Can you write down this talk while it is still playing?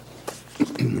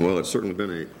Well, it's certainly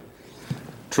been a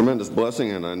tremendous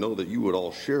blessing, and I know that you would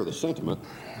all share the sentiment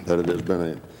that it has been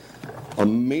an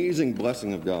amazing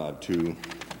blessing of God to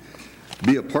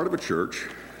be a part of a church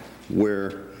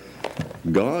where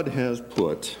God has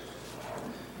put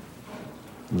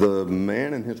the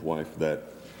man and his wife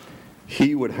that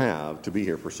he would have to be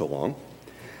here for so long.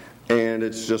 And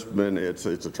it's just been, it's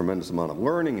a tremendous amount of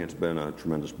learning. It's been a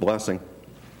tremendous blessing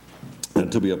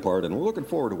to be a part. And we're looking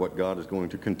forward to what God is going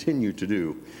to continue to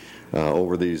do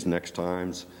over these next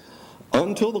times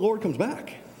until the Lord comes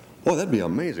back. Boy, that'd be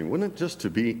amazing, wouldn't it? Just to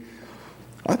be,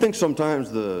 I think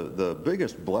sometimes the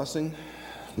biggest blessing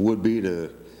would be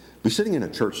to be sitting in a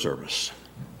church service.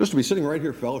 Just to be sitting right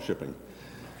here fellowshipping.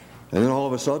 And then all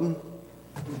of a sudden,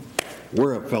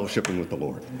 we're up fellowshipping with the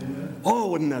Lord.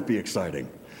 Oh, wouldn't that be exciting?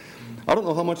 I don't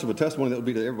know how much of a testimony that would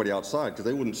be to everybody outside because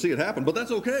they wouldn't see it happen, but that's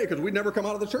okay because we'd never come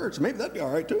out of the church. Maybe that'd be all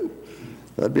right too.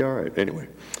 That'd be all right. Anyway,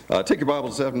 take your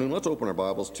Bibles this afternoon. Let's open our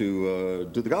Bibles to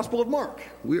the Gospel of Mark.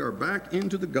 We are back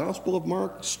into the Gospel of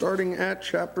Mark starting at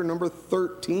chapter number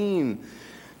 13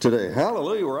 today.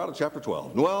 Hallelujah, we're out of chapter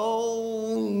 12.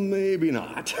 Well, maybe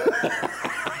not.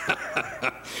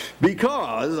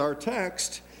 Because our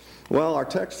text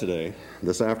today,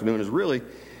 this afternoon, is really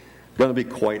going to be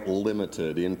quite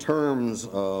limited in terms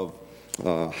of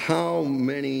how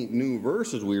many new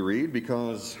verses we read,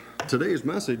 because today's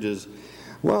message is,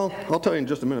 well, I'll tell you in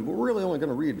just a minute, but we're really only going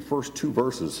to read the first two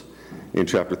verses in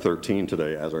chapter 13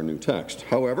 today as our new text.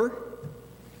 However,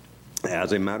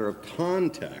 as a matter of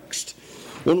context,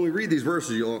 when we read these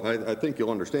verses, I think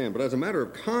you'll understand, but as a matter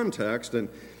of context, and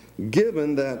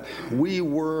given that we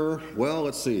were, well,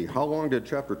 let's see, how long did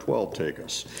chapter 12 take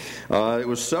us? It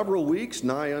was several weeks,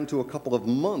 nigh unto a couple of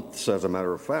months, as a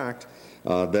matter of fact,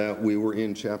 that we were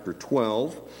in chapter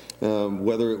 12,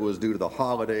 whether it was due to the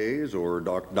holidays or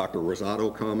Dr.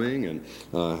 Rosado coming and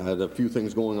had a few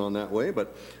things going on that way.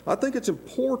 But I think it's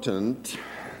important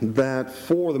that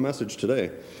for the message today,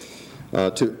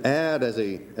 to add as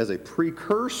a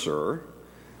precursor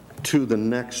to the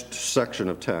next section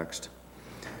of text,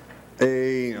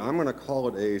 I'm going to call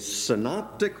it a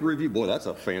synoptic review. Boy, that's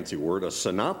a fancy word, a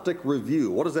synoptic review.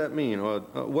 What does that mean?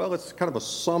 Well, it's kind of a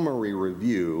summary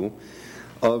review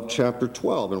of chapter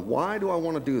 12. And why do I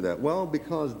want to do that? Well,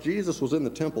 because Jesus was in the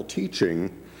temple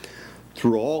teaching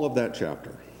through all of that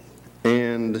chapter.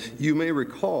 And you may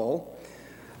recall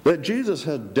that Jesus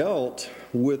had dealt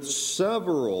with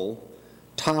several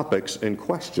topics and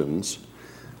questions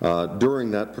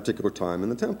during that particular time in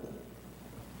the temple.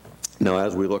 Now,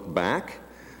 as we look back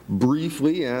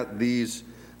briefly at these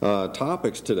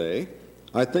topics today,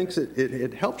 I think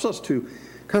it helps us to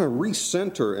kind of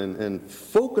recenter and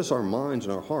focus our minds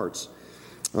and our hearts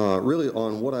really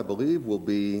on what I believe will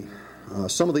be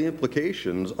some of the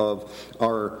implications of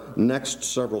our next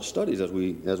several studies as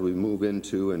we move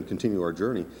into and continue our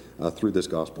journey through this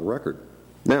gospel record.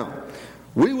 Now,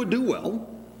 we would do well,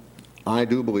 I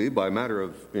do believe, by matter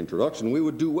of introduction, we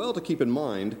would do well to keep in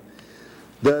mind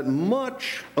that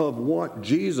much of what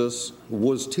Jesus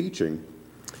was teaching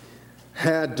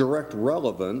had direct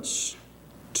relevance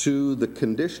to the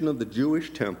condition of the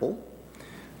Jewish temple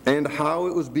and how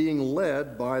it was being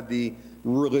led by the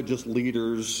religious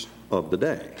leaders of the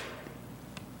day.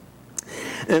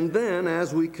 And then,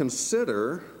 as we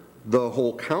consider the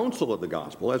whole counsel of the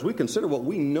gospel, as we consider what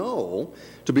we know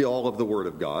to be all of the Word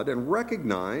of God, and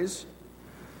recognize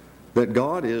that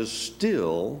God is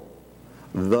still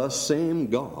the same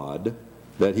God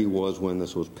that he was when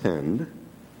this was penned.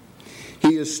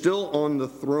 He is still on the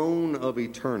throne of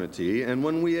eternity. And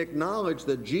when we acknowledge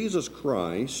that Jesus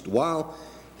Christ, while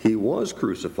he was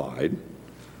crucified,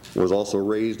 was also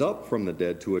raised up from the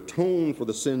dead to atone for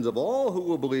the sins of all who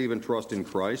will believe and trust in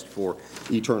Christ for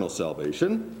eternal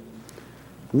salvation,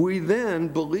 we then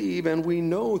believe and we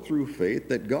know through faith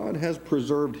that God has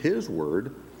preserved his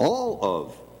word, all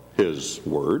of his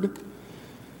word,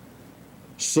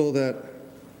 so that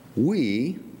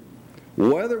we,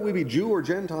 whether we be Jew or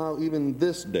Gentile even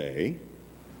this day,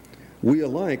 we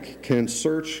alike can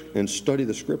search and study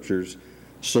the Scriptures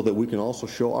so that we can also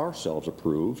show ourselves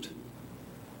approved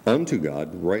unto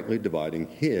God, rightly dividing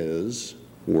his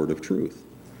word of truth.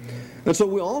 And so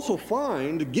we also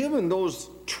find, given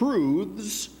those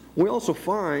truths, we also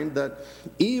find that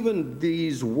even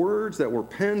these words that were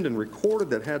penned and recorded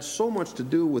that had so much to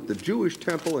do with the Jewish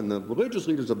temple and the religious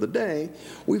leaders of the day,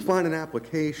 we find an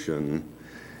application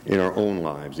in our own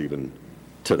lives even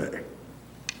today.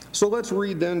 So let's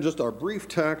read then just our brief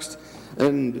text,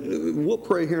 and we'll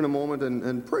pray here in a moment,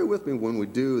 and pray with me when we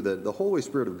do that the Holy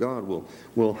Spirit of God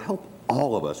will help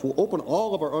all of us, will open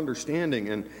all of our understanding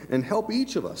and help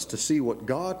each of us to see what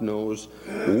God knows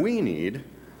we need,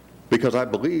 because I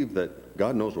believe that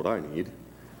God knows what I need,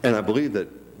 and I believe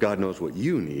that God knows what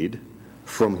you need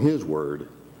from His Word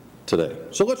today.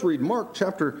 So let's read Mark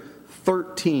chapter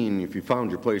 13, if you found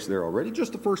your place there already,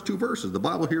 just the first two verses. The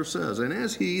Bible here says, "And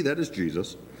as he," that is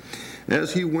Jesus,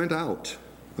 "as he went out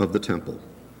of the temple,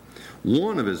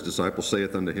 one of his disciples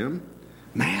saith unto him,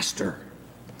 Master,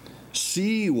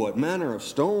 see what manner of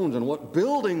stones and what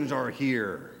buildings are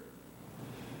here.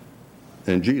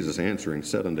 And Jesus answering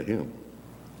said unto him,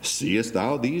 Seest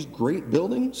thou these great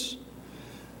buildings?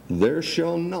 There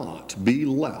shall not be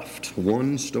left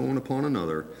one stone upon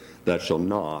another that shall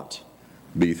not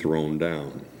be thrown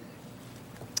down."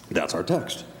 That's our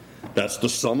text. That's the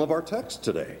sum of our text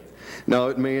today. Now,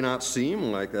 it may not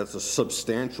seem like that's a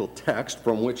substantial text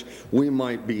from which we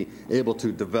might be able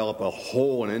to develop a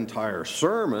whole and entire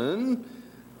sermon,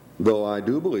 though I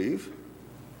do believe,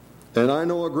 and I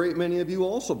know a great many of you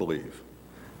also believe,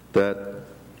 that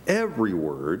every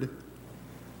word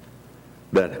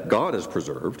that God has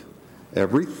preserved,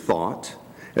 every thought,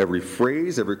 every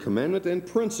phrase, every commandment and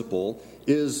principle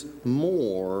is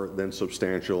more than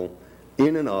substantial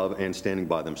in and of and standing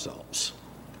by themselves.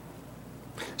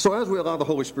 So as we allow the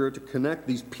Holy Spirit to connect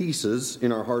these pieces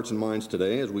in our hearts and minds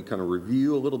today, as we kind of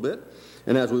review a little bit,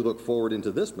 and as we look forward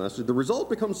into this message, the result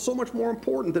becomes so much more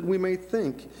important than we may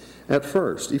think at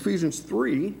first. Ephesians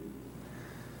 3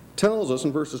 tells us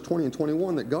in verses 20 and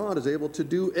 21 that God is able to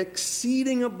do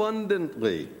exceeding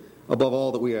abundantly above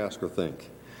all that we ask or think.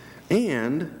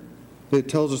 And it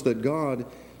tells us that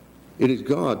it is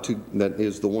God that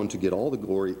is the one to get all the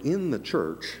glory in the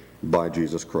church by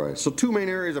Jesus Christ. So two main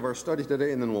areas of our study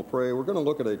today, and then we'll pray. We're going to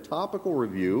look at a topical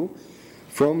review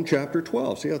from chapter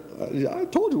 12. See, I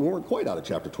told you we weren't quite out of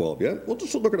chapter 12 yet. We'll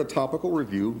just look at a topical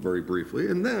review very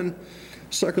briefly. And then,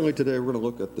 secondly, today we're going to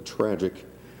look at the tragic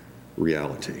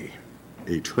reality.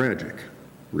 A tragic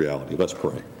reality. Let's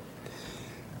pray.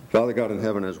 Father God in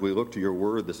heaven, as we look to your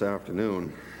word this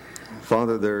afternoon,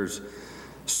 Father, there's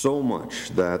so much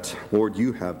that, Lord,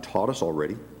 you have taught us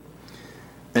already.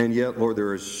 And yet, Lord,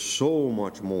 there is so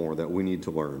much more that we need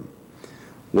to learn.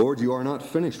 Lord, you are not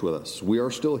finished with us. We are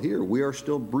still here. We are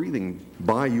still breathing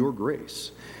by your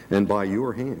grace and by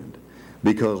your hand.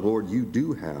 Because, Lord, you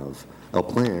do have a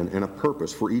plan and a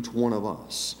purpose for each one of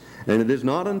us. And it is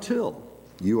not until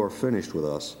you are finished with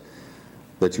us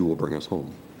that you will bring us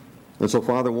home. And so,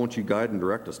 Father, won't you guide and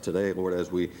direct us today, Lord,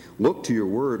 as we look to your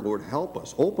word. Lord, help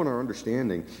us. Open our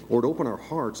understanding. Lord, open our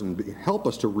hearts and help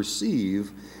us to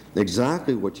receive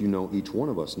exactly what you know each one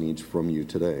of us needs from you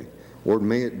today. Lord,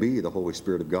 may it be the Holy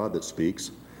Spirit of God that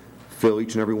speaks. Fill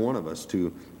each and every one of us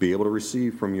to be able to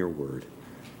receive from your word.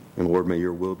 And Lord, may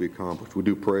your will be accomplished. We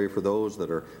do pray for those that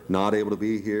are not able to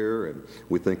be here, and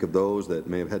we think of those that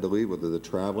may have had to leave, whether they're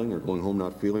traveling or going home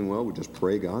not feeling well. We just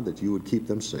pray, God, that you would keep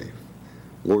them safe.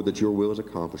 Lord, that your will is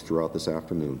accomplished throughout this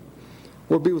afternoon.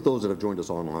 Lord, be with those that have joined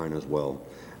us online as well.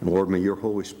 And Lord, may your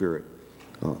Holy Spirit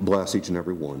bless each and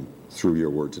every one through your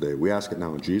word today. We ask it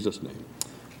now in Jesus' name.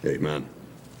 Amen.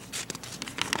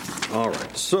 All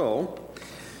right, so,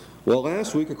 well,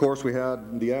 last week, of course, we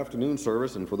had the afternoon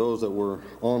service, and for those that were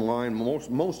online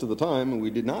most of the time, we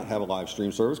did not have a live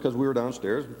stream service because we were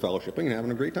downstairs fellowshipping and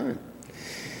having a great time.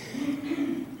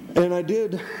 And I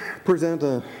did present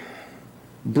a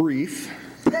brief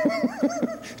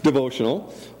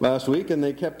devotional last week, and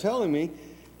they kept telling me,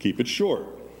 keep it short.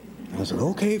 I said,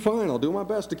 okay, fine, I'll do my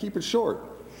best to keep it short.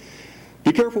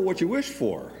 Be careful what you wish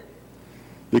for,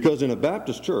 because in a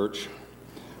Baptist church,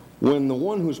 when the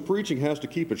one who's preaching has to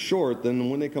keep it short, then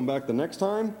when they come back the next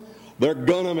time, they're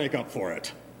going to make up for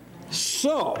it.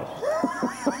 So,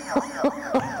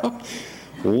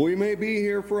 we may be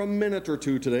here for a minute or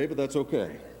two today, but that's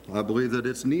okay. I believe that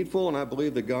it's needful, and I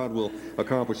believe that God will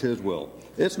accomplish his will.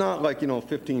 It's not like,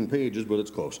 15 pages, but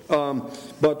it's close.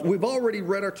 But we've already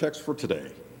read our text for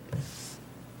today.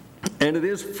 And it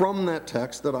is from that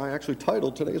text that I actually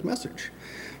titled today's message.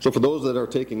 So for those that are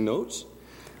taking notes,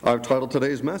 I've titled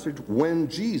today's message, When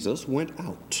Jesus Went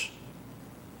Out.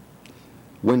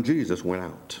 When Jesus Went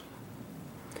Out.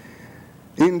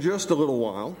 In just a little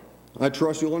while, I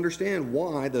trust you'll understand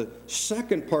why the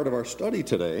second part of our study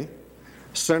today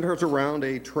centers around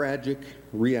a tragic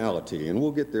reality. And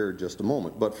we'll get there in just a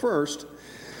moment. But first,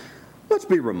 let's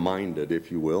be reminded,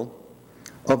 if you will,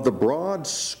 of the broad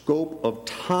scope of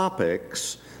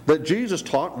topics that Jesus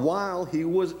taught while he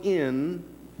was in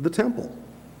the temple.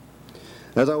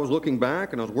 As I was looking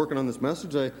back and I was working on this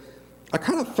message, I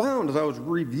kind of found, as I was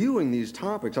reviewing these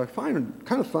topics, I kind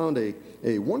of found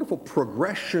a wonderful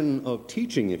progression of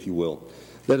teaching, if you will,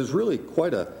 that is really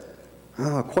quite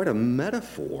a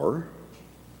metaphor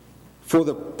for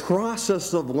the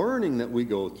process of learning that we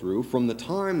go through from the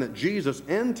time that Jesus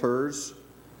enters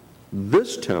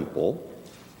this temple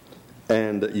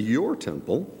and your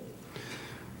temple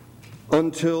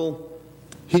until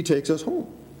he takes us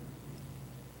home.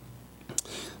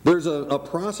 There's a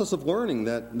process of learning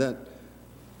that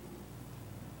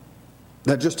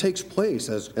just takes place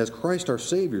as Christ our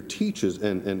Savior teaches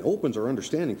and opens our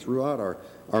understanding throughout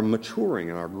our maturing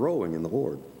and our growing in the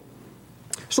Lord.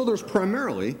 So there's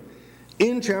primarily,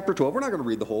 in chapter 12, we're not going to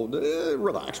read the whole,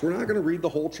 relax, we're not going to read the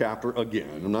whole chapter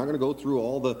again. I'm not going to go through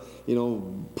all the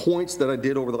points that I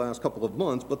did over the last couple of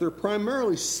months, but there are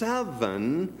primarily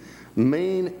 7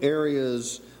 main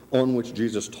areas on which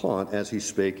Jesus taught as he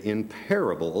spake in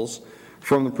parables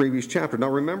from the previous chapter. Now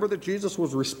remember that Jesus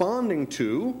was responding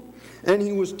to, and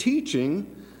he was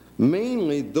teaching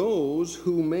mainly those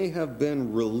who may have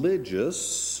been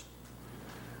religious,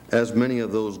 as many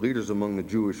of those leaders among the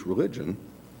Jewish religion,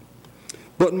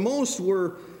 but most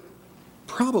were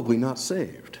probably not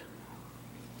saved.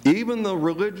 Even the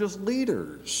religious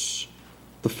leaders,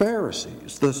 the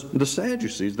Pharisees, the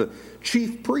Sadducees, the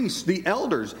chief priests, the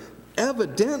elders,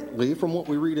 evidently, from what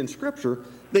we read in Scripture,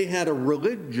 they had a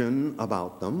religion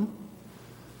about them,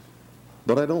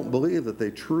 but I don't believe that they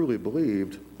truly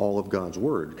believed all of God's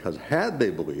Word, because had they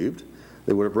believed,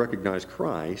 they would have recognized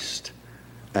Christ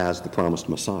as the promised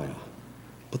Messiah.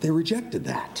 But they rejected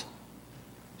that.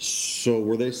 So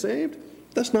were they saved?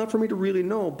 That's not for me to really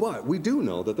know, but we do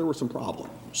know that there were some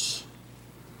problems.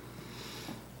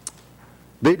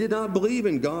 They did not believe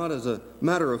in God as a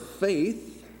matter of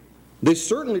faith. They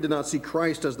certainly did not see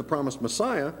Christ as the promised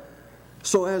Messiah.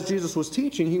 So as Jesus was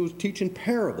teaching, he was teaching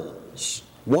parables.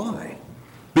 Why?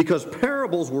 Because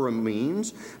parables were a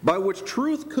means by which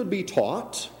truth could be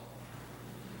taught,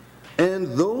 and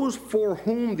those for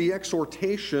whom the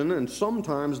exhortation and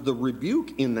sometimes the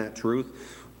rebuke in that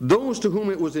truth, those to whom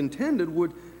it was intended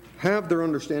would have their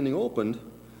understanding opened,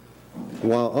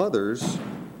 while others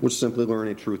would simply learn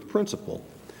a truth principle,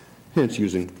 hence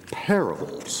using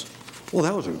parables. Well,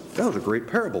 that was a great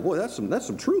parable. Boy, that's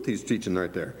some truth he's teaching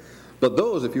right there. But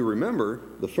those, if you remember,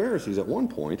 the Pharisees at one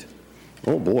point,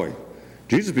 oh boy,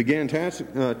 Jesus began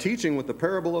teaching with the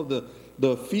parable of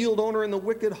the field owner and the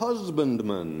wicked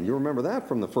husbandman. You remember that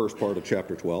from the first part of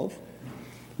chapter 12.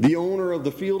 The owner of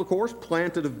the field, of course,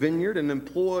 planted a vineyard and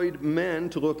employed men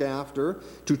to look after,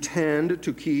 to tend,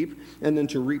 to keep, and then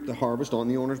to reap the harvest on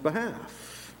the owner's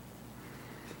behalf.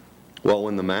 Well,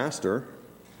 when the master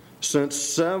sent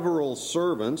several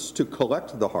servants to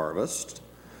collect the harvest,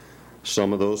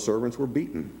 some of those servants were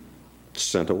beaten,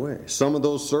 sent away. Some of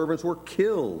those servants were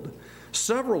killed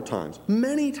several times,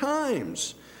 many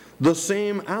times. The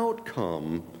same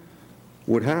outcome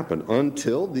would happen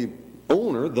until the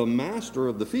owner, the master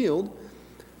of the field,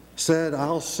 said,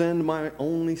 I'll send my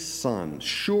only son.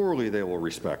 Surely they will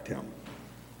respect him.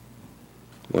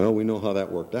 Well, we know how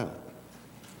that worked out.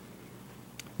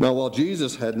 Now, while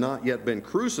Jesus had not yet been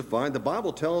crucified, the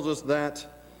Bible tells us that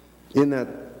in that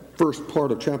first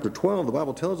part of chapter 12, the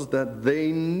Bible tells us that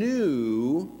they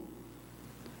knew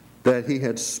that he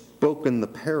had spoken the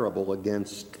parable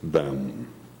against them.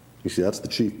 You see, that's the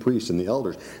chief priests and the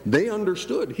elders. They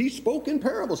understood. He spoke in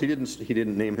parables. He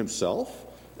didn't name himself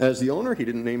as the owner. He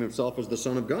didn't name himself as the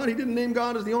Son of God. He didn't name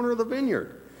God as the owner of the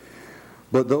vineyard.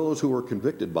 But those who were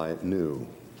convicted by it knew.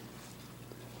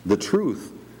 The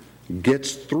truth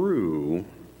gets through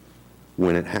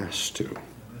when it has to.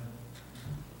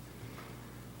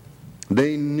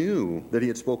 They knew that he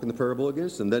had spoken the parable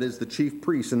against them. That is, the chief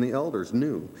priests and the elders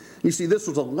knew. You see, this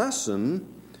was a lesson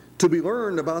to be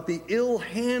learned about the ill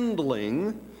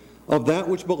handling of that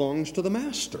which belongs to the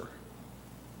master.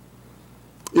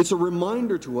 It's a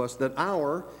reminder to us that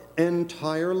our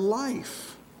entire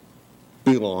life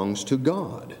belongs to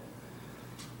God,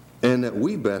 and that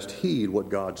we best heed what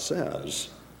God says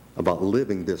about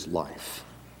living this life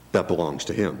that belongs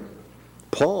to him.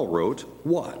 Paul wrote,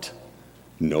 what?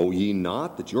 Know ye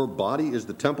not that your body is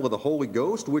the temple of the Holy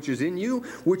Ghost, which is in you,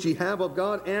 which ye have of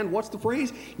God, and what's the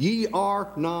phrase? Ye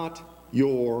are not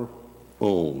your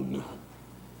own.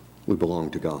 We belong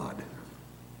to God.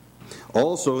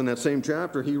 Also in that same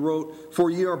chapter he wrote, for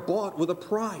ye are bought with a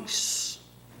price.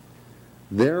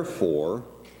 Therefore,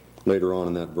 later on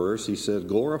in that verse, he says,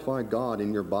 glorify God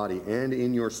in your body and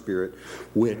in your spirit,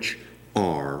 which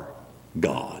are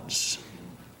God's.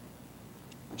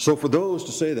 So for those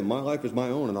to say that my life is my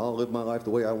own and I'll live my life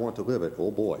the way I want to live it, oh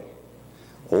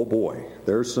boy,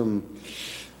 there's some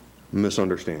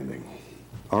misunderstanding.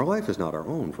 Our life is not our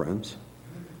own, friends.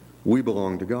 We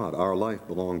belong to God. Our life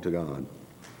belongs to God.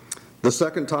 The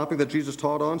second topic that Jesus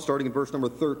taught on, starting in verse number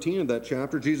 13 of that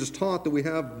chapter, Jesus taught that we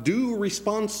have due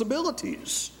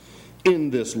responsibilities in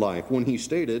this life when he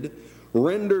stated,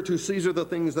 "Render to Caesar the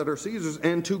things that are Caesar's,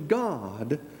 and to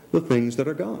God the things that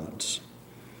are God's."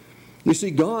 You see,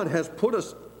 God has put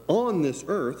us on this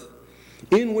earth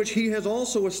in which he has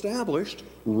also established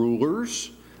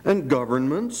rulers and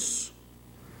governments.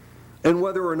 And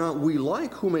whether or not we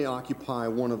like who may occupy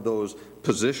one of those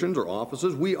positions or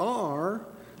offices, we are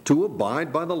to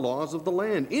abide by the laws of the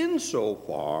land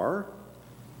insofar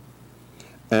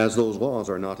as those laws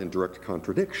are not in direct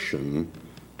contradiction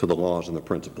to the laws and the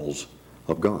principles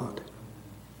of God.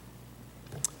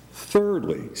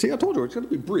 Thirdly, see, I told you it's going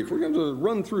to be brief. We're going to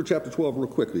run through chapter 12 real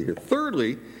quickly here.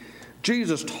 Thirdly,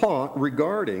 Jesus taught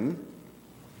regarding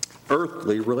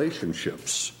earthly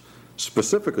relationships,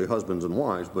 specifically husbands and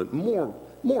wives, but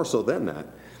more so than that.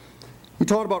 He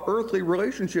taught about earthly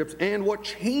relationships and what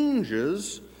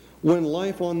changes when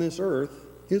life on this earth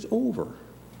is over.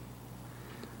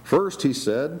 First, he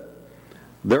said,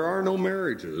 there are no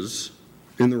marriages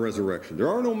in the resurrection. There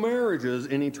are no marriages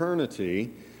in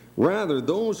eternity. Rather,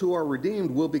 those who are redeemed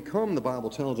will become, the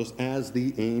Bible tells us, as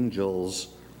the angels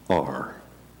are.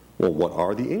 Well, what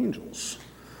are the angels?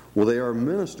 Well, they are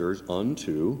ministers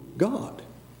unto God.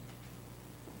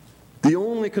 The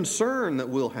only concern that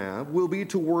we'll have will be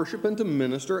to worship and to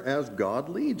minister as God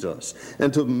leads us,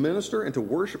 and to minister and to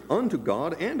worship unto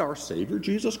God and our Savior,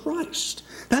 Jesus Christ.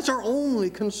 That's our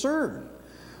only concern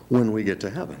when we get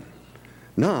to heaven.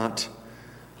 Not,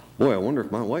 boy, I wonder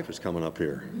if my wife is coming up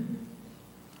here.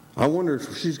 I wonder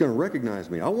if she's going to recognize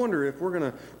me. I wonder if we're going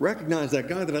to recognize that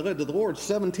guy that I led to the Lord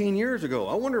 17 years ago.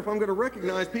 I wonder if I'm going to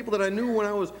recognize people that I knew when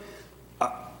I was...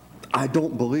 I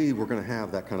don't believe we're going to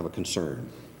have that kind of a concern.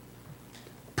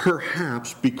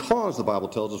 Perhaps because the Bible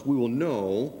tells us we will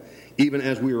know even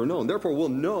as we are known. Therefore, we'll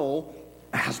know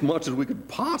as much as we could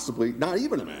possibly, not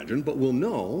even imagine, but we'll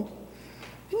know.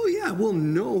 Oh yeah, we'll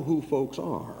know who folks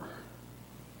are.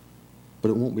 But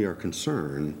it won't be our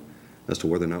concern as to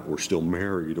whether or not we're still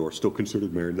married or still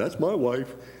considered married. That's my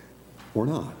wife, or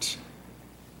not.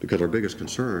 Because our biggest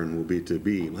concern will be to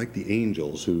be like the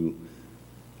angels who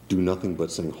do nothing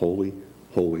but sing, "Holy,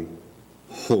 holy,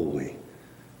 holy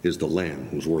is the Lamb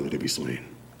who's worthy to be slain."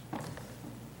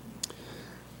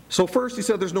 So first he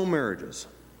said there's no marriages.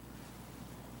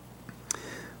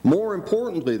 More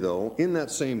importantly, though, in that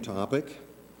same topic,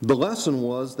 the lesson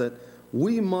was that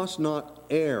we must not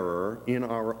err in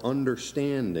our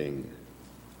understanding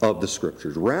of the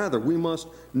Scriptures. Rather, we must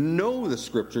know the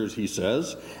Scriptures, he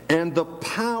says, and the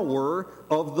power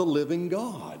of the living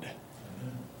God,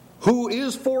 who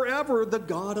is forever the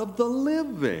God of the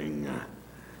living.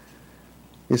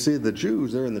 You see, the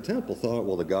Jews there in the temple thought,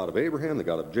 well, the God of Abraham, the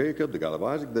God of Jacob, the God of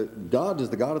Isaac, God is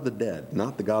the God of the dead,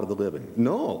 not the God of the living.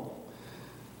 No.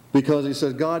 Because he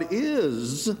says God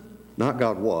is, not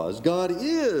God was, God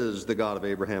is the God of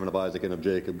Abraham and of Isaac and of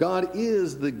Jacob. God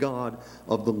is the God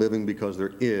of the living because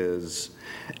there is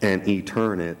an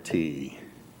eternity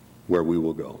where we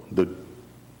will go. The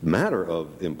matter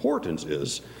of importance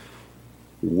is,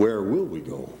 where will we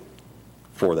go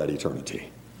for that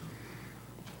eternity?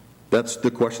 That's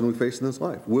the question we face in this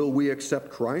life. Will we accept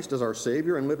Christ as our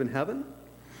Savior and live in heaven?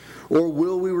 Or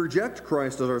will we reject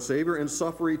Christ as our Savior and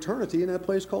suffer eternity in that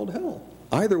place called hell?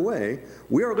 Either way,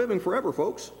 we are living forever,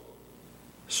 folks.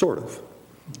 Sort of.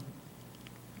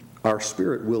 Our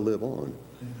spirit will live on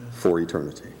for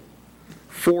eternity.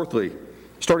 Fourthly,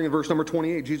 starting in verse number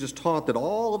 28, Jesus taught that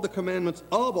all of the commandments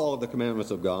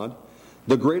of God,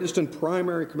 the greatest and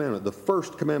primary commandment, the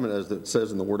first commandment, as it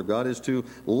says in the Word of God, is to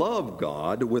love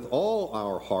God with all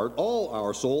our heart, all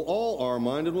our soul, all our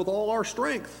mind, and with all our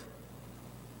strength.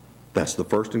 That's the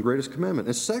first and greatest commandment.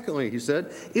 And secondly, he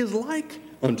said, is like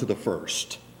unto the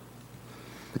first.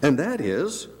 And that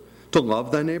is to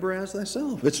love thy neighbor as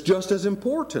thyself. It's just as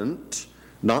important,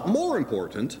 not more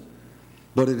important,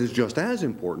 but it is just as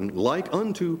important, like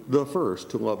unto the first,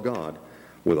 to love God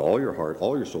with all your heart,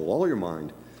 all your soul, all your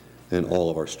mind, and all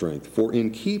of our strength. For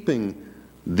in keeping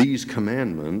these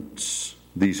commandments,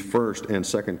 these first and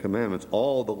second commandments,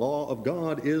 all the law of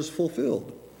God is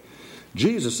fulfilled.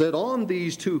 Jesus said, on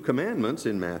these two commandments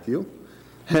in Matthew,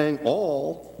 hang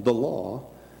all the law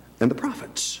and the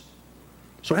prophets.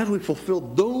 So as we fulfill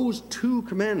those two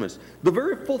commandments, the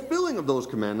very fulfilling of those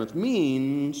commandments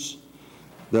means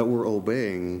that we're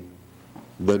obeying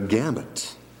the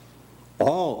gamut,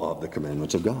 all of the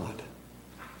commandments of God.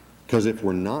 Because if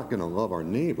we're not going to love our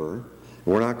neighbor,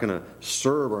 we're not going to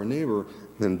serve our neighbor,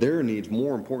 and their needs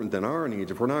more important than our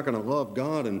needs, if we're not going to love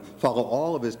God and follow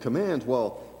all of His commands,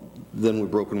 well, then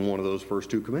we've broken one of those first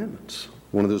two commandments,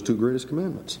 one of those two greatest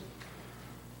commandments.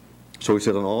 So he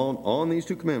said, on these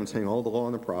two commandments hang all the law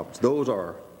and the prophets. Those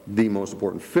are the most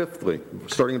important. Fifthly,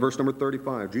 starting in verse number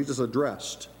 35, Jesus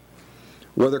addressed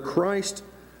whether Christ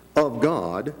of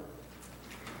God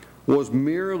was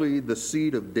merely the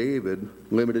seed of David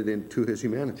limited into his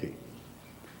humanity.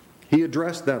 He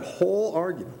addressed that whole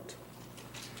argument.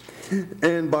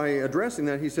 And by addressing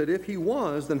that, he said, if he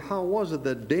was, then how was it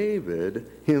that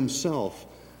David himself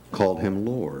called him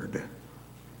Lord?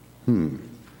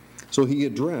 So he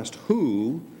addressed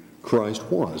who Christ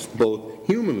was, both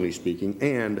humanly speaking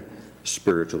and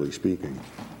spiritually speaking.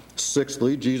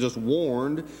 Sixthly, Jesus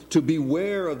warned to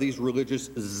beware of these religious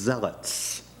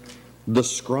zealots, the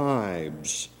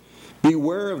scribes.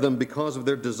 Beware of them because of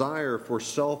their desire for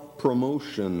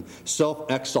self-promotion,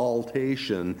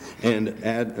 self-exaltation,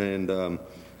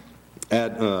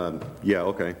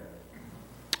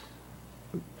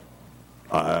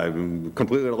 I'm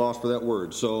completely at a loss for that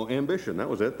word. So ambition, that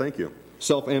was it, thank you.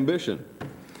 Self-ambition.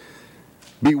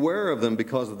 Beware of them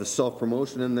because of the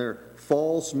self-promotion and their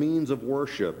false means of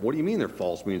worship. What do you mean they're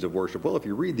false means of worship? Well, if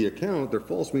you read the account, their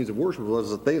false means of worship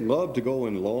was that they loved to go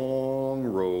in long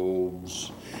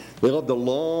robes. They loved the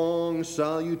long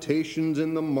salutations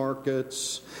in the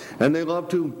markets. And they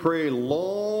loved to pray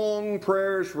long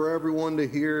prayers for everyone to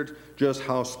hear just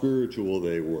how spiritual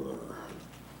they were.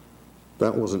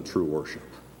 That wasn't true worship.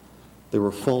 They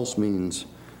were false means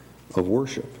of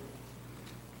worship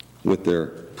with their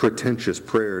pretentious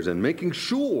prayers and making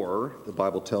sure, the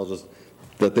Bible tells us,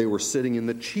 that they were sitting in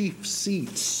the chief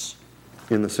seats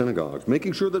in the synagogues,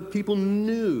 making sure that people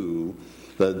knew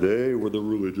that they were the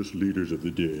religious leaders of the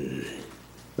day.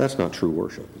 That's not true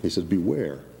worship. He says,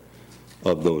 beware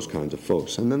of those kinds of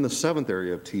folks. And then the seventh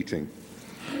area of teaching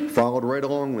followed right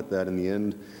along with that in the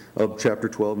end of chapter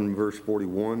 12 and verse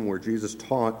 41, where Jesus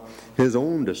taught his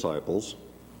own disciples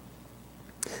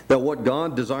that what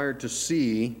God desired to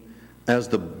see as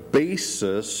the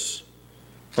basis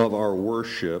of our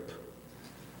worship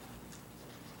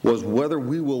was whether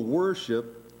we will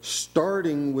worship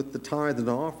starting with the tithe and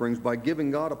offerings by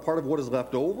giving God a part of what is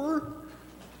left over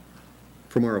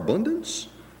from our abundance,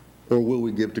 or will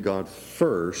we give to God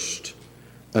first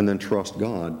and then trust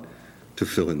God to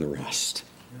fill in the rest?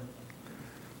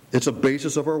 It's a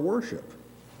basis of our worship.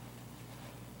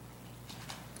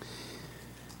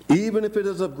 Even if it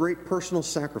is of great personal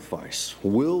sacrifice,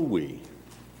 will we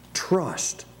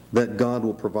trust that God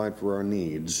will provide for our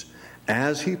needs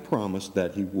as He promised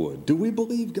that He would? Do we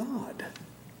believe God?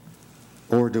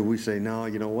 Or do we say, no,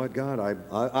 you know what, God,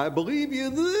 I believe you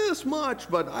this much,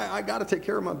 but I got to take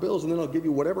care of my bills, and then I'll give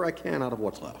you whatever I can out of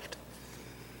what's left.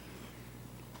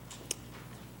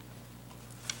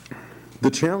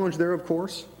 The challenge there, of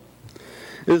course,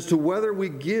 is to whether we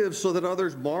give so that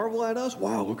others marvel at us.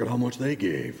 Wow, look at how much they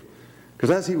gave. Because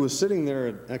as he was sitting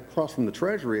there across from the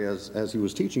treasury, as he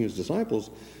was teaching his disciples,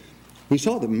 he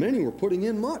saw that many were putting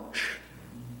in much.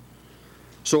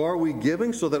 So are we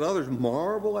giving so that others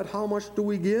marvel at how much do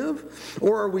we give?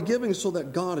 Or are we giving so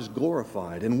that God is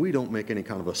glorified and we don't make any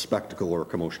kind of a spectacle or a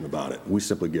commotion about it? We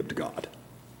simply give to God.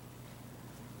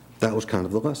 That was kind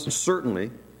of the lesson. Certainly,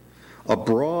 a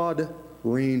broad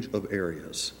range of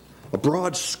areas, a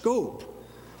broad scope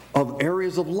of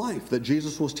areas of life that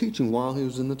Jesus was teaching while he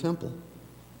was in the temple.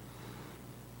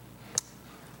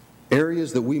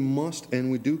 Areas that we must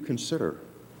and we do consider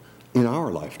in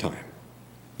our lifetime.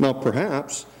 Now,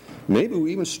 perhaps, maybe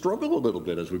we even struggle a little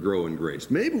bit as we grow in grace.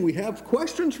 Maybe we have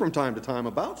questions from time to time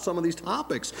about some of these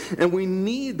topics, and we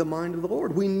need the mind of the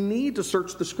Lord. We need to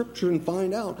search the Scripture and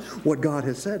find out what God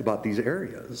has said about these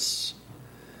areas.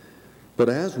 But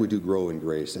as we do grow in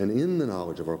grace and in the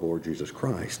knowledge of our Lord Jesus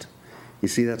Christ, you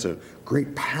see, that's a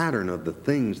great pattern of the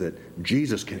things that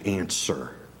Jesus can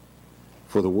answer.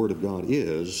 For the Word of God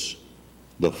is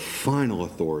the final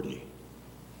authority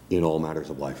in all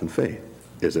matters of life and faith.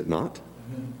 Is it not?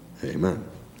 Amen.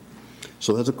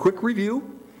 So that's a quick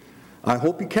review. I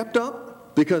hope you kept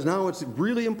up, because now it's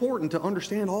really important to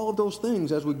understand all of those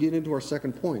things as we get into our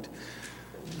second point,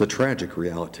 the tragic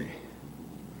reality.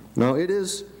 Now, it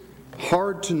is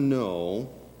hard to know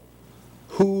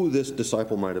who this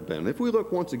disciple might have been. If we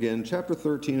look once again, chapter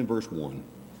 13 and verse 1.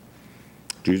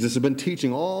 Jesus had been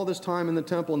teaching all this time in the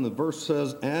temple, and the verse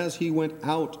says, as he went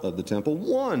out of the temple,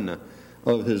 one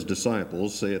of his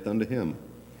disciples saith unto him,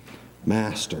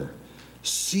 Master,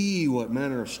 see what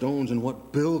manner of stones and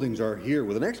what buildings are here,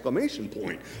 with an exclamation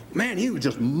point. Man, he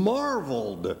just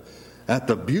marveled at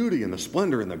the beauty and the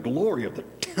splendor and the glory of the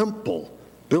temple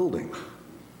building.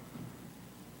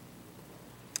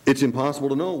 It's impossible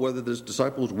to know whether this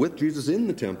disciple was with Jesus in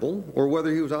the temple or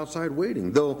whether he was outside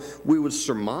waiting, though we would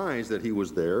surmise that he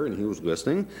was there and he was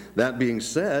listening. That being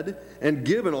said, and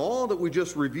given all that we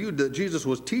just reviewed that Jesus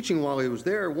was teaching while he was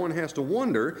there, one has to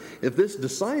wonder if this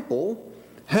disciple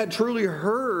had truly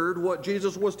heard what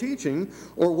Jesus was teaching,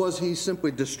 or was he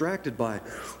simply distracted by,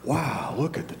 wow,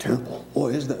 look at the temple.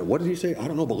 Boy, isn't that, what did he say? I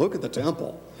don't know, but look at the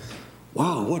temple.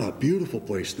 Wow, what a beautiful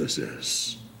place this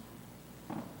is.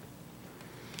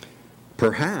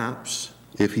 Perhaps,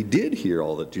 if he did hear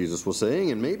all that Jesus was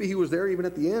saying, and maybe he was there even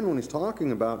at the end when he's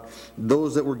talking about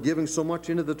those that were giving so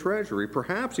much into the treasury,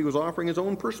 perhaps he was offering his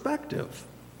own perspective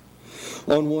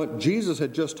on what Jesus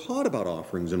had just taught about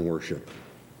offerings and worship,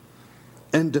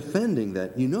 and defending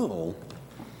that,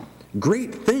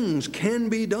 great things can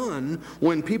be done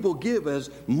when people give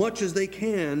as much as they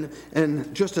can,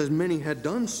 and just as many had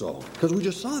done so. Because we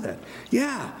just saw that.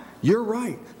 Yeah, you're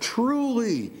right.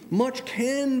 Truly, much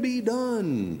can be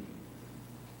done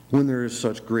when there is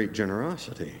such great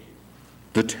generosity.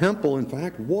 The temple, in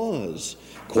fact, was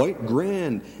quite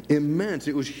grand, immense.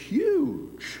 It was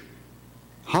huge.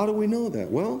 How do we know that?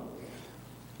 Well,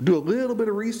 do a little bit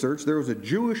of research. There was a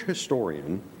Jewish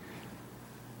historian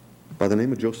by the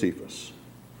name of Josephus.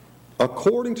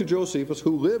 According to Josephus,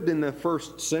 who lived in the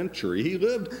 1st century, he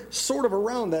lived sort of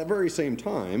around that very same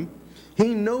time,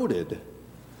 he noted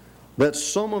that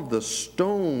some of the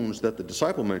stones that the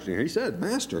disciple mentioned here, he said,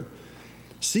 Master,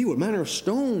 see what manner of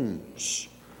stones.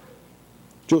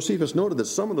 Josephus noted that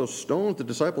some of those stones the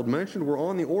disciple mentioned were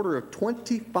on the order of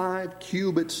 25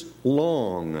 cubits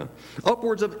long,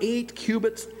 upwards of 8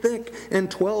 cubits thick,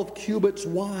 and 12 cubits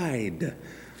wide.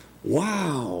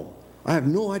 Wow! I have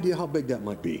no idea how big that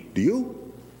might be. Do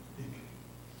you?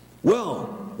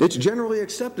 Well, it's generally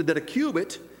accepted that a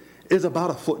cubit is about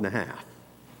 1.5 feet.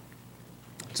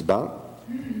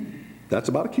 That's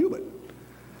about a cubit.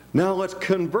 Now let's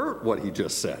convert what he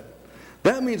just said.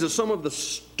 That means that some of the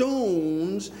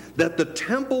stones that the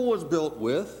temple was built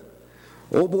with,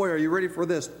 oh boy, are you ready for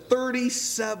this?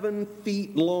 37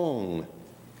 feet long,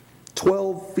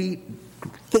 12 feet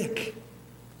thick,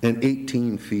 and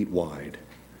 18 feet wide.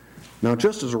 Now,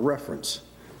 just as a reference,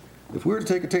 if we were to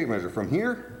take a tape measure from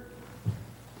here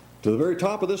to the very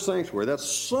top of this sanctuary, that's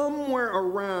somewhere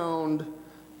around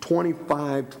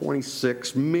 25,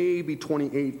 26, maybe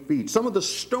 28 feet. Some of the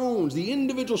stones, the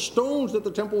individual stones that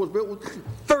the temple was built with,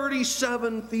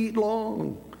 37 feet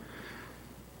long.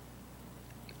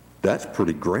 That's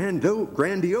pretty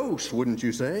grandiose, wouldn't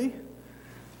you say?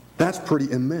 That's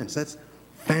pretty immense. That's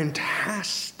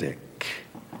fantastic.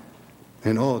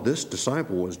 And this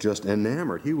disciple was just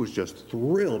enamored. He was just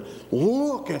thrilled.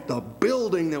 Look at the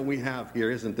building that we have here.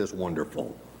 Isn't this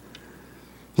wonderful?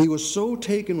 He was so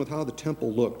taken with how the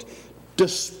temple looked,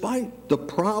 despite the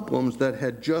problems that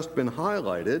had just been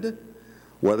highlighted,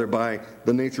 whether by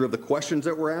the nature of the questions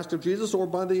that were asked of Jesus or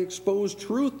by the exposed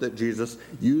truth that Jesus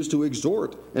used to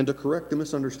exhort and to correct the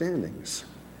misunderstandings.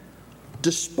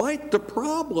 Despite the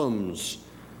problems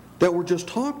that were just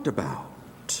talked about.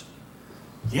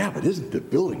 Yeah, but isn't the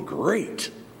building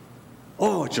great?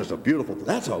 Oh, it's just a beautiful,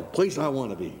 that's a place I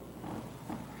want to be.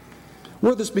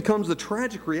 Where this becomes the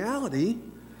tragic reality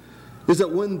is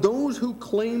that when those who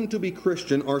claim to be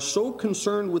Christian are so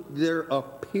concerned with their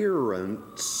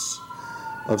appearance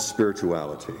of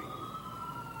spirituality,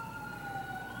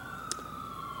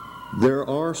 there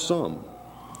are some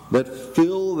that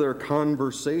fill their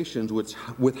conversations with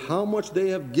how much they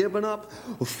have given up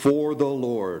for the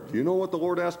Lord. Do you know what the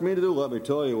Lord asked me to do? Let me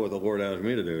tell you what the Lord asked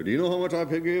me to do. Do you know how much I've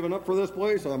given up for this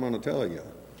place? I'm going to tell you.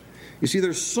 You see,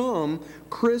 there's some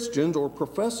Christians or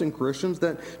professing Christians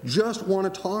that just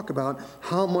want to talk about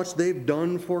how much they've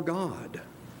done for God.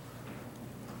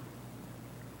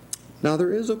 Now,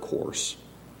 there is, of course,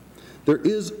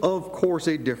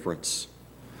 a difference.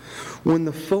 When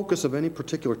the focus of any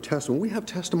particular testimony, we have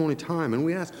testimony time, and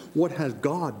we ask, what has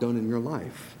God done in your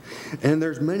life? And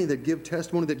there's many that give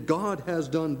testimony that God has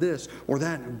done this or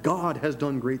that, God has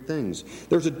done great things.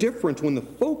 There's a difference when the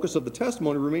focus of the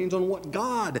testimony remains on what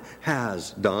God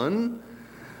has done,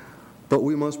 but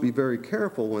we must be very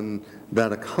careful when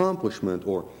that accomplishment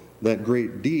or that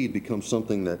great deed becomes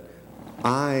something that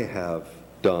I have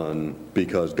done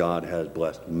because God has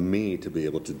blessed me to be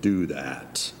able to do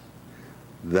that.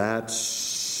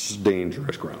 That's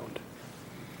dangerous ground.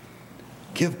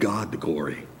 Give God the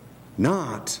glory.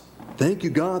 Not, thank you,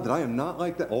 God, that I am not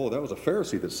like that. Oh, that was a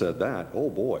Pharisee that said that.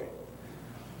 Oh, boy.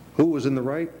 Who was in the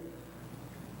right?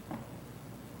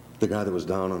 The guy that was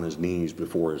down on his knees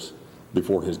before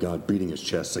his God, beating his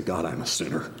chest, said, God, I'm a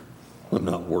sinner. I'm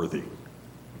not worthy.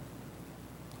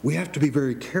 We have to be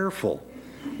very careful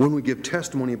when we give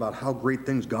testimony about how great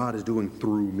things God is doing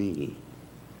through me.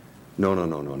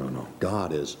 No.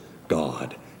 God is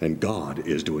God, and God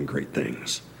is doing great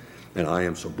things. And I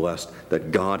am so blessed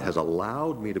that God has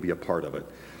allowed me to be a part of it.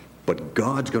 But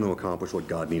God's going to accomplish what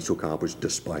God needs to accomplish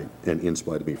despite and in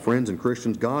spite of me. Friends and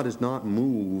Christians, God is not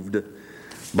moved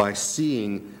by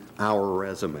seeing our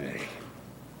resume.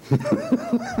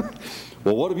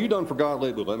 Well, what have you done for God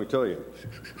lately? Let me tell you.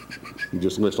 You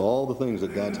just list all the things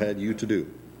that God's had you to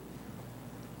do.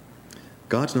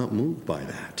 God's not moved by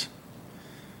that.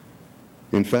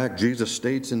 In fact, Jesus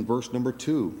states in verse number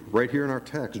 2, right here in our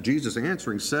text, Jesus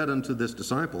answering said unto this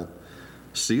disciple,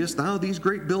 Seest thou these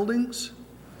great buildings?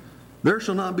 There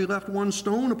shall not be left one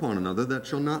stone upon another that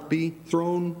shall not be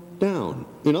thrown down.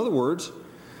 In other words,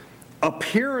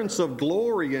 appearance of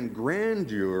glory and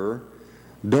grandeur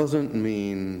doesn't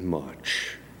mean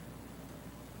much.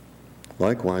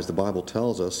 Likewise, the Bible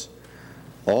tells us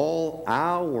all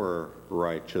our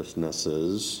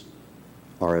righteousnesses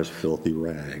are as filthy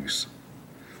rags.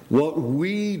 What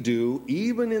we do,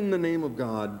 even in the name of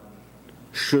God,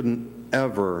 shouldn't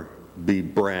ever be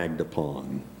bragged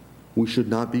upon. We should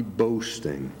not be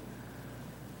boasting,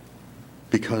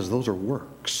 because those are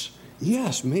works.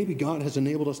 Yes, maybe God has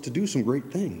enabled us to do some great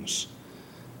things,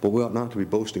 but we ought not to be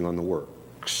boasting on the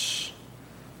works.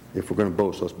 If we're going to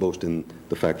boast, let's boast in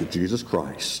the fact that Jesus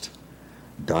Christ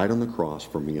died on the cross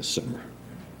for me, a sinner,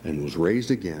 and was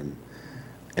raised again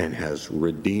and has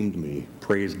redeemed me.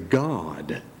 Praise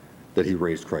God that he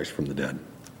raised Christ from the dead.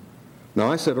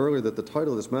 Now, I said earlier that the title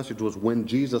of this message was When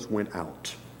Jesus Went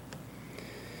Out.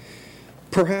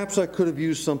 Perhaps I could have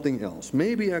used something else.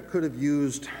 Maybe I could have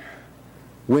used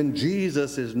When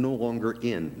Jesus is no longer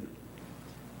in.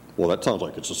 Well, that sounds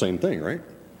like it's the same thing, right?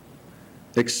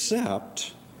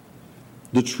 Except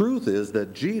the truth is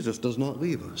that Jesus does not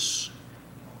leave us.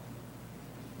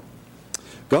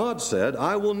 God said,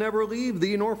 I will never leave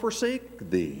thee nor forsake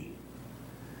thee.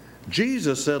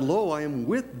 Jesus said, Lo, I am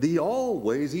with thee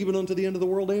always, even unto the end of the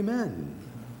world. Amen.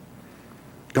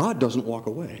 God doesn't walk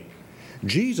away.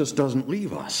 Jesus doesn't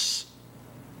leave us.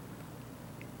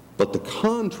 But the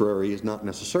contrary is not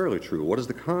necessarily true. What is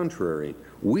the contrary?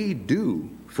 We do,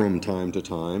 from time to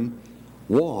time,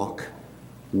 walk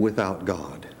without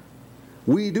God.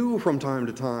 We do, from time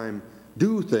to time,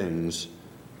 do things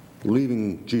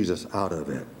leaving Jesus out of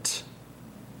it.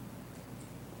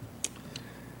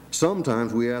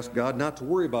 Sometimes we ask God not to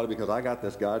worry about it because I got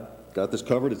this, God. Got this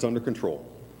covered. It's under control.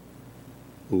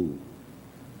 Ooh.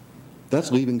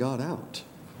 That's leaving God out.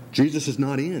 Jesus is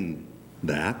not in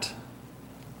that.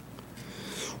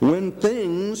 When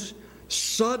things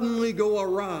suddenly go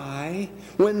awry,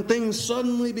 when things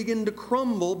suddenly begin to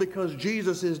crumble because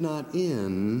Jesus is not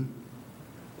in,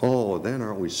 oh, then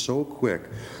aren't we so quick?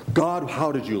 God,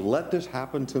 how did you let this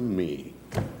happen to me?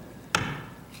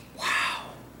 Wow.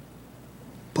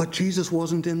 But Jesus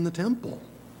wasn't in the temple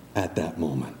at that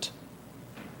moment.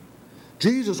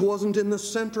 Jesus wasn't in the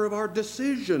center of our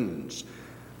decisions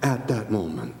at that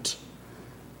moment.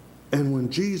 And when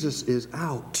Jesus is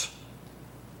out,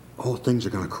 oh, things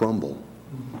are going to crumble.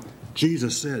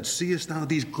 Jesus said, Seest thou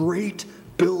these great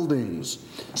buildings?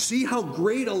 See how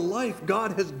great a life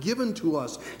God has given to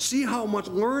us. See how much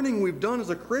learning we've done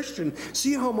as a Christian.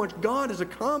 See how much God has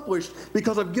accomplished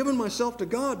because I've given myself to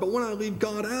God. But when I leave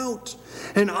God out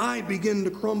and I begin to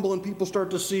crumble and people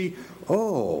start to see,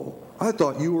 oh, I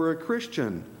thought you were a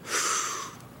Christian.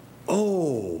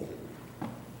 Oh,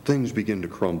 things begin to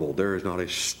crumble. There is not a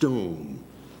stone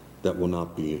that will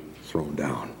not be thrown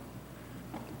down.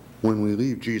 When we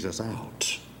leave Jesus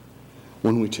out,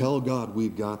 when we tell God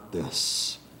we've got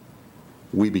this,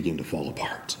 we begin to fall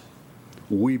apart.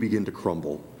 We begin to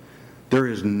crumble. There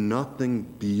is nothing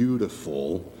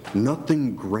beautiful,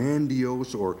 nothing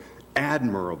grandiose or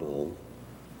admirable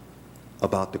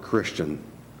about the Christian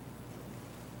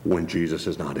when Jesus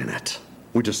is not in it.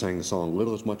 We just sang the song,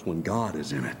 Little as much when God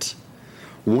is in it.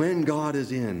 When God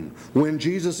is in, when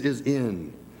Jesus is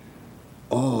in,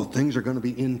 oh, things are going to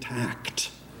be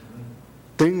intact.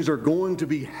 Things are going to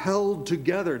be held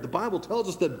together. The Bible tells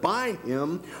us that by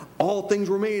Him all things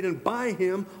were made, and by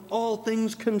Him all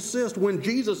things consist. When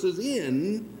Jesus is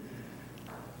in,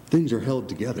 things are held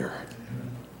together.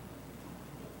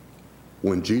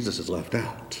 When Jesus is left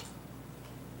out,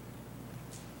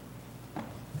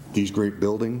 these great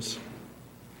buildings,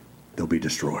 they'll be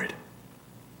destroyed.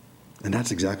 And that's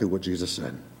exactly what Jesus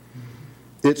said.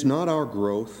 It's not our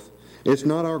growth. It's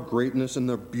not our greatness and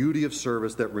the beauty of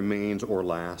service that remains or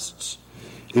lasts.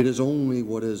 It is only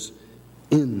what is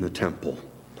in the temple.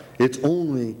 It's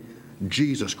only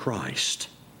Jesus Christ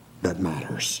that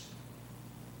matters.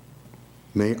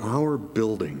 May our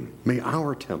building, may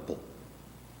our temple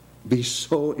be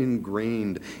so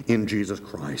ingrained in Jesus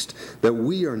Christ that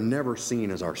we are never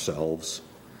seen as ourselves,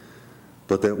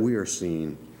 but that we are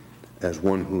seen as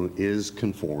one who is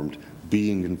conformed,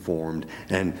 being conformed,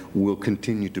 and will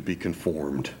continue to be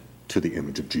conformed to the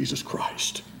image of Jesus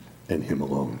Christ and Him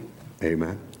alone.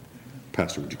 Amen.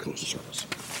 Pastor, would you close the service?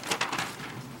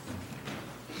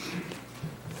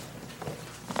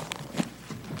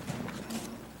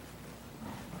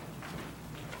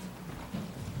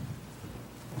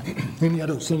 In the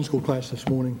adult Sunday school class this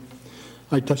morning,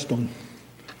 I touched on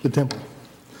the temple.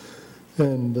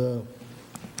 And the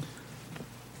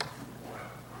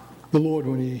Lord,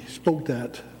 when He spoke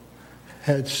that,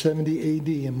 had 70 AD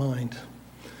in mind,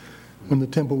 when the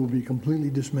temple would be completely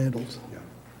dismantled.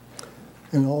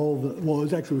 And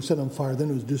it was set on fire, then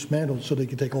it was dismantled so they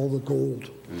could take all the gold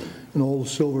and all the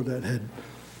silver that had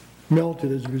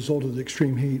melted as a result of the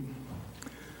extreme heat.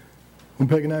 When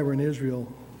Peg and I were in Israel,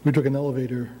 we took an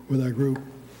elevator with our group,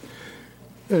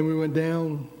 and we went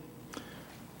down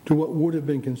to what would have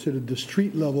been considered the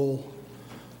street level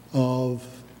of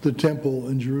the temple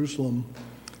in Jerusalem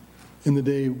in the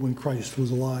day when Christ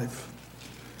was alive.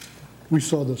 We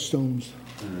saw the stones.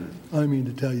 I mean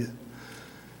to tell you.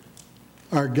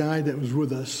 Our guide that was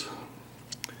with us,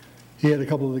 he had a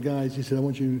couple of the guys. He said, I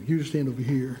want you to stand over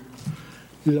here.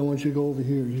 He said, I want you to go over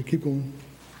here. He said, keep going,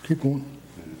 keep going,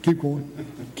 keep going,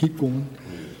 keep going.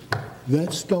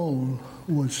 That stone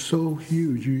was so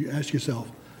huge, you ask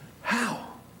yourself, how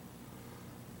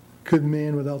could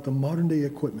man without the modern day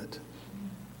equipment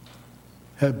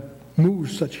have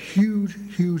moved such huge,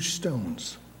 huge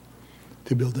stones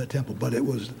to build that temple? But it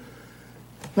was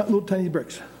not little tiny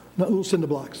bricks, not little cinder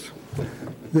blocks.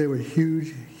 They were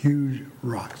huge, huge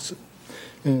rocks.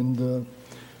 And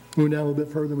we went down a little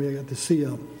bit further, and we got to see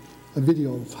a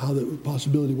video of how the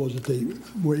possibility was that they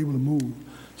were able to move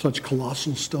such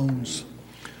colossal stones.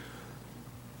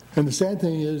 And the sad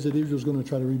thing is that Israel's going to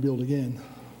try to rebuild again.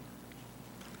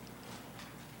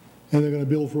 And they're going to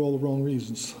build for all the wrong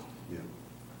reasons. Yeah.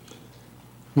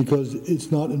 Because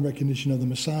it's not in recognition of the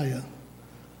Messiah,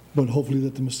 but hopefully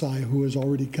that the Messiah who has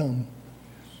already come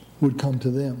would come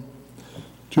to them.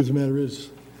 Truth of the matter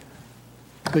is,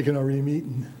 they can already meet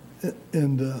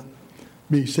and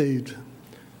be saved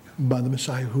by the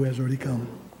Messiah who has already come.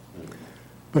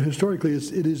 But historically,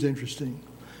 it is interesting.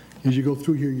 As you go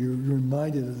through here, you're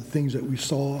reminded of the things that we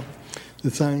saw, the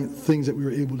things that we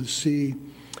were able to see,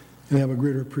 and have a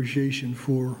greater appreciation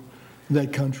for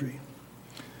that country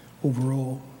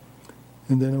overall.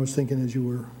 And then I was thinking as you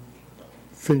were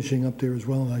finishing up there as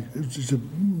well, I just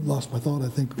lost my thought. I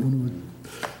think when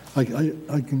I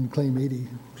can claim 80,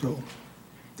 so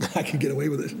I can get away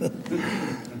with it.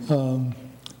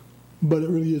 But it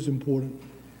really is important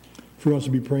for us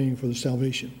to be praying for the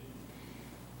salvation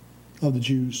of the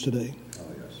Jews today. Oh,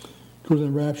 yes. Because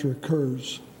when the rapture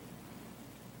occurs,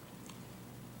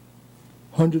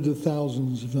 hundreds of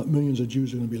thousands, if not millions of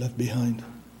Jews are going to be left behind.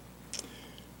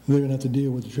 They're going to have to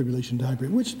deal with the tribulation time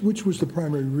period, which was the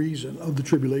primary reason of the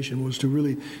tribulation, was to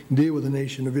really deal with the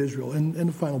nation of Israel and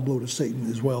the final blow to Satan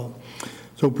as well.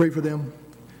 So pray for them.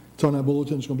 It's on our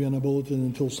bulletin. It's going to be on our bulletin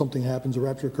until something happens, the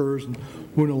rapture occurs, and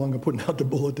we're no longer putting out the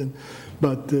bulletin.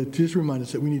 But just remind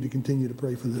us that we need to continue to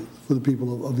pray for the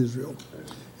people of Israel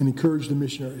and encourage the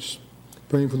missionaries,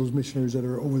 praying for those missionaries that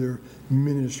are over there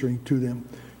ministering to them.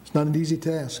 It's not an easy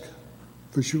task,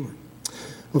 for sure.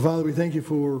 Well, Father, we thank you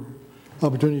for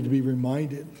opportunity to be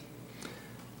reminded.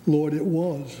 Lord, it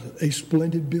was a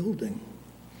splendid building.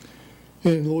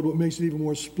 And Lord, what makes it even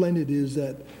more splendid is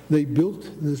that they built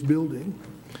this building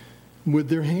with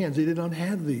their hands. They did not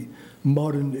have the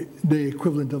modern day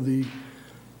equivalent of the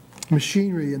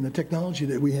machinery and the technology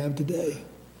that we have today.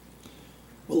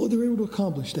 But Lord, they were able to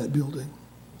accomplish that building.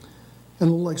 And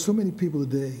Lord, like so many people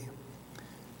today,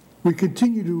 we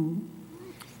continue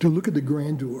to look at the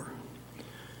grandeur.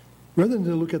 Rather than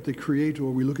to look at the Creator,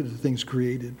 we look at the things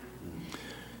created.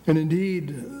 And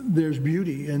indeed, there's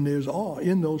beauty and there's awe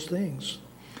in those things.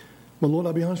 But Lord,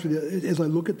 I'll be honest with you, as I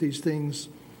look at these things,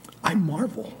 I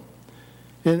marvel.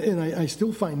 And I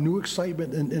still find new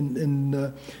excitement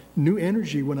and new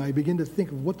energy when I begin to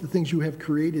think of what the things you have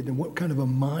created and what kind of a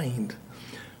mind,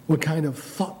 what kind of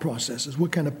thought processes,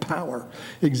 what kind of power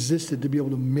existed to be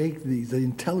able to make these, the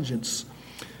intelligence.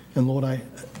 And Lord, I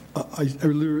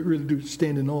really do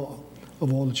stand in awe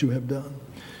of all that you have done.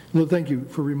 Lord, thank you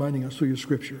for reminding us through your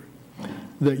scripture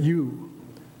that you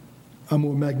are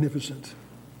more magnificent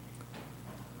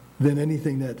than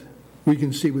anything that we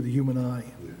can see with the human eye.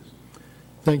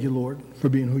 Thank you, Lord, for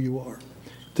being who you are.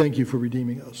 Thank you for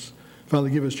redeeming us. Father,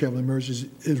 give us traveling mercies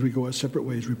as we go our separate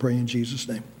ways. We pray in Jesus'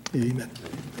 name. Amen.